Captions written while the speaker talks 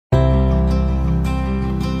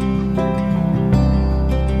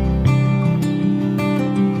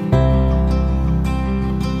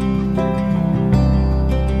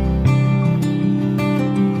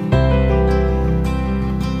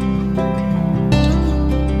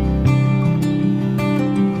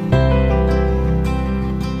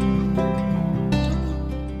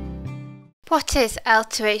What is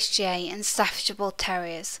L2HGA in Staffordshire Bull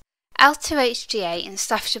Terriers? L2HGA in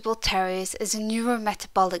Staffordshire Bull Terriers is a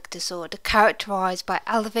neurometabolic disorder characterised by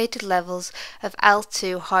elevated levels of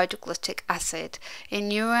L2-hydroglutaric acid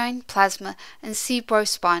in urine, plasma and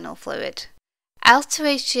cerebrospinal fluid.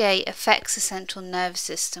 L2HGA affects the central nervous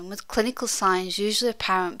system, with clinical signs usually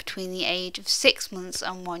apparent between the age of 6 months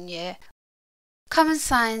and 1 year. Common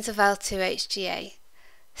signs of L2HGA: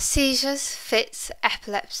 seizures, fits,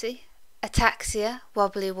 epilepsy, ataxia,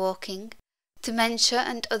 wobbly walking, dementia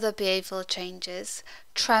and other behavioural changes,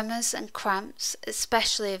 tremors and cramps,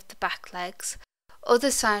 especially of the back legs.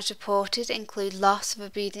 Other signs reported include loss of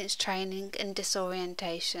obedience training and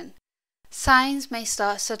disorientation. Signs may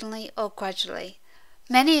start suddenly or gradually.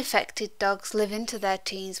 Many affected dogs live into their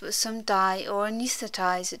teens, but some die or are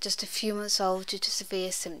anaesthetised at just a few months old due to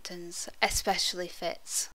severe symptoms, especially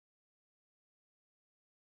fits.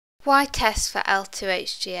 Why test for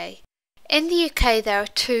L2HGA? In the UK there are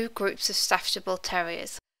two groups of Staffordshire Bull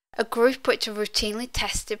Terriers, a group which are routinely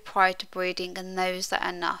tested prior to breeding and those that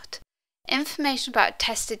are not. Information about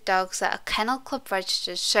tested dogs that are Kennel Club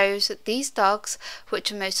registered shows that these dogs, which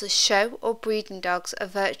are mostly show or breeding dogs, are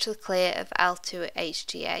virtually clear of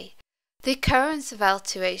L2HGA. The occurrence of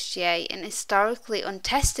L2HGA in historically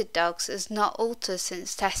untested dogs has not altered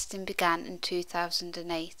since testing began in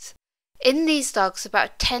 2008. In these dogs,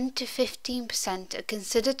 about 10 to 15% are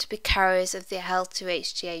considered to be carriers of the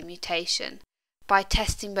L2HGA mutation. By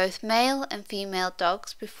testing both male and female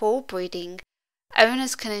dogs before breeding,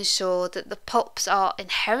 owners can ensure that the pups are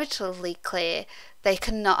inheritably clear they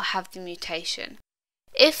cannot have the mutation.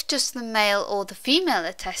 If just the male or the female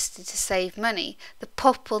are tested to save money, the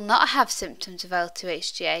pup will not have symptoms of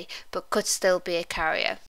L2HGA but could still be a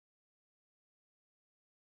carrier.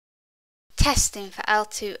 Testing for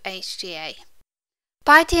L2HGA.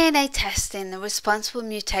 By DNA testing, the responsible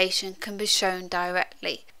mutation can be shown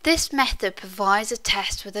directly. This method provides a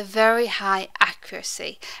test with a very high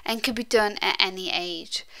accuracy and can be done at any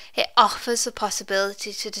age. It offers the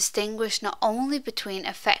possibility to distinguish not only between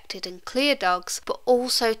affected and clear dogs, but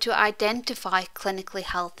also to identify clinically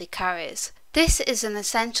healthy carriers. This is an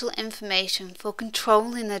essential information for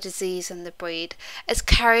controlling the disease in the breed, as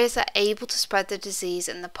carriers are able to spread the disease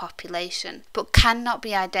in the population, but cannot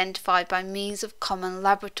be identified by means of common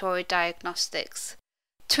laboratory diagnostics.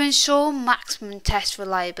 To ensure maximum test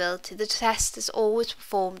reliability, the test is always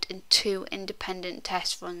performed in 2 independent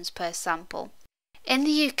test runs per sample. In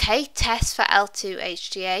the UK, tests for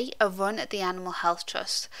L2HGA are run at the Animal Health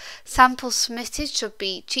Trust. Samples submitted should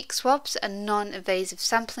be cheek swabs, a non-invasive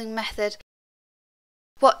sampling method.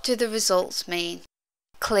 What do the results mean?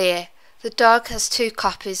 Clear. The dog has 2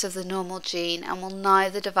 copies of the normal gene and will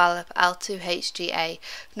neither develop L2HGA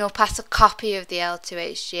nor pass a copy of the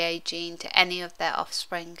L2HGA gene to any of their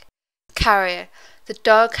offspring. Carrier. The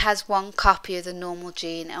dog has 1 copy of the normal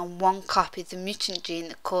gene and 1 copy of the mutant gene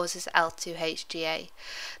that causes L2HGA.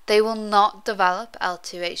 They will not develop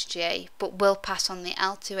L2HGA but will pass on the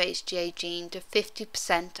L2HGA gene to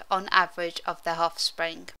 50% on average of their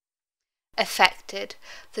offspring. Affected.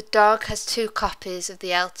 The dog has 2 copies of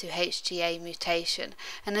the L2HGA mutation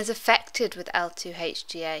and is affected with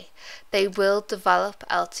L2HGA. They will develop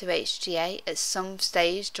L2HGA at some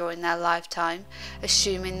stage during their lifetime,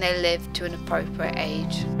 assuming they live to an appropriate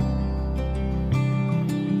age.